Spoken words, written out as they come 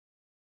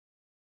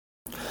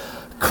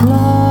ใค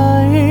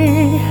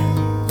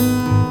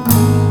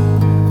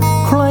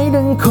ร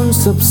ดังคน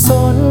สับส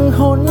นห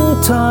น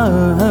ทาง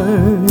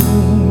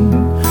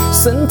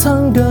เส้นทา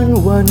งเดิน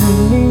วัน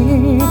นี้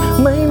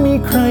ไม่มี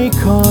ใคร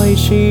คอย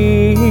ชี้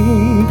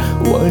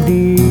ว่า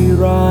ดี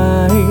ร้า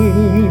ย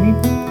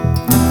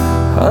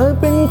หาก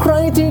เป็นใคร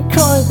ที่ค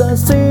อยตัด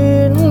สิ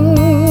น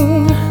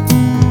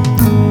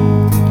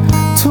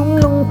ทุ่ม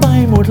ลงไป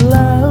หมดแ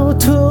ล้ว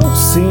ทุก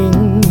สิ่ง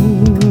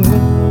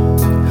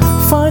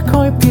ฟ้าค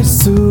อยพิ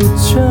สูจน์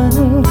ฉัน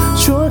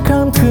ชั่วข้า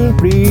มคืนเ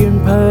ปลี่ยน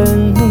พัน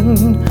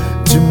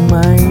จะไ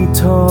ม่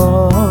ท้อ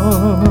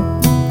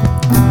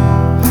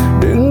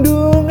ดึงด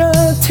วงอ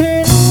าทิ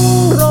ตย์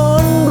ร้อ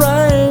นแร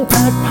งแผ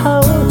ดเผา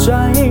ใจ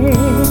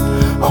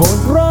โหด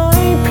ร้า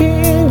ยเพี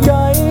ยงใด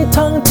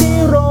ทั้งที่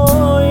โร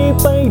ย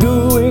ไปด้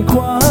วยค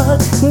วาม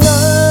น้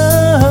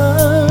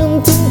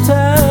ำทิ้งแท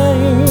ง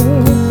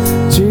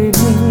จิต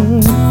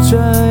ใจ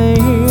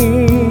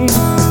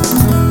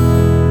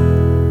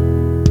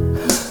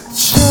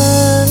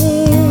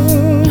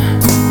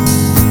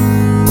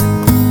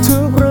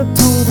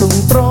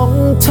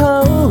เท่า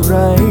ไร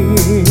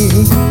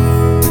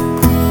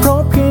เพรา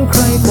ะเพียงใค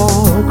รบอ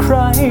กใคร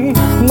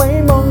ไม่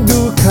มอง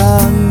ดูข้า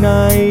งใน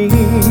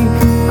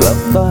กลับ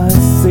ตัด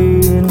สิ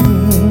น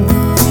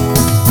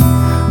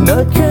หนั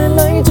กแค่ไห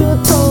นจะ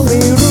ต้องไม่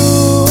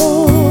รู้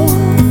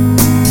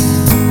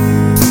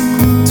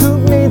ทุก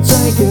ในใจ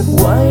เก็บ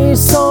ไว้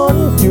ซ่อน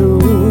อยู่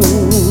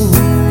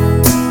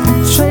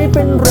ใช้เ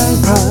ป็นแรง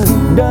ผลัก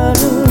ดัน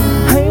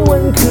ให้วั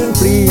นคืนเ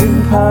ปลี่ยน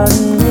พัน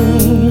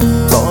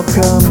ตอบค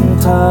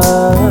ำถา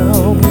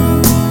ม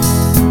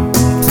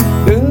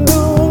ดึงด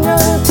วงอ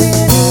าทิ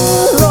ตย์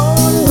ร้อ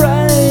นแร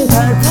งแผ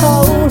ดเผา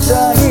ใจ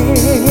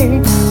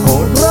โห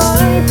ดร้า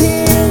ยเพี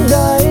ยงใด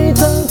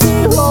ทั้งที่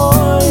ลอ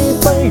ย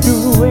ไป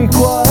ด้วยค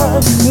วา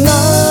ม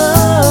น้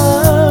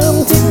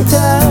ำทิ้งแท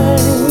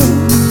ง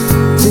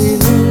จิ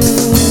ต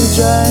ใ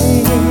จ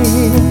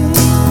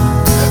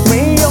ไม่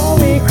ยอม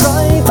มีใคร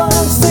ตั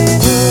ดสิ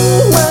น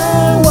แม้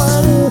วั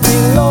น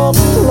ที่ลบ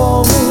ล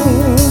ง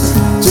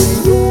จะ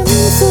ยิ้ม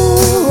สู้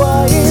ไว้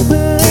เ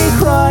พื่อให้ใ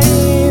คร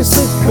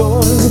สักค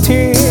น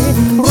ที่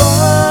รั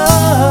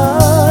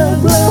ก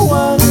และห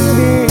วัง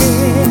ดี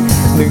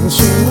หนึ่ง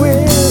ชีวิ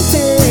ต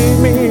ที่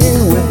มี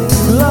เว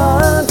ลา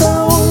เท่า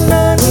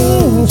นั้น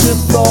จะ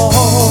ตอบ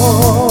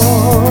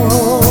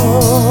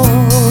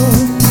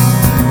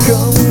ค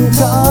ำถ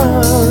า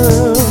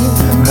ม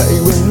ให้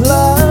เวล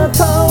าเ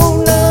ท่า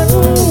นั้น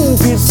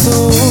พิสู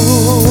จ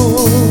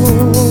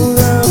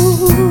น์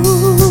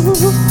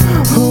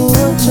หัว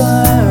ใจ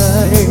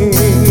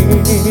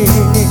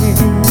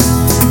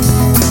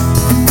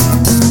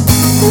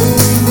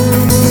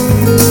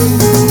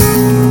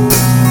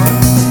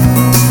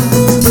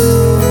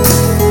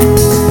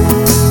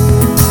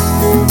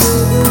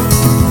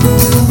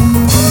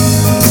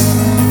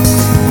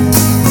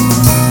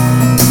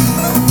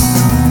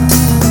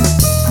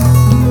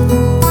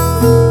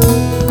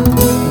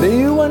ใน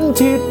วัน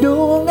ที่ด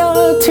วงอา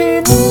ทิ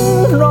ตย์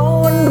ร้อ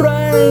นแร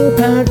งแผ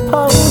ดเผ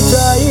าใจ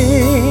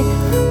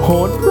โห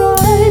ดร้า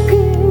ยเ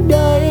พียงใด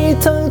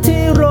ทั้ง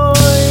ที่โร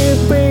ย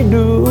ไป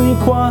ด้วย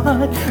ควา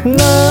ม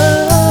น้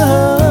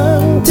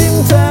ำทิ้ง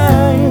แท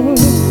ง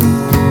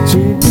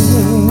จิต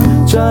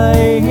ใจ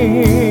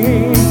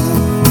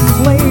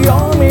ไม่ยอ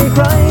มมีใค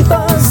ร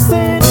ตัด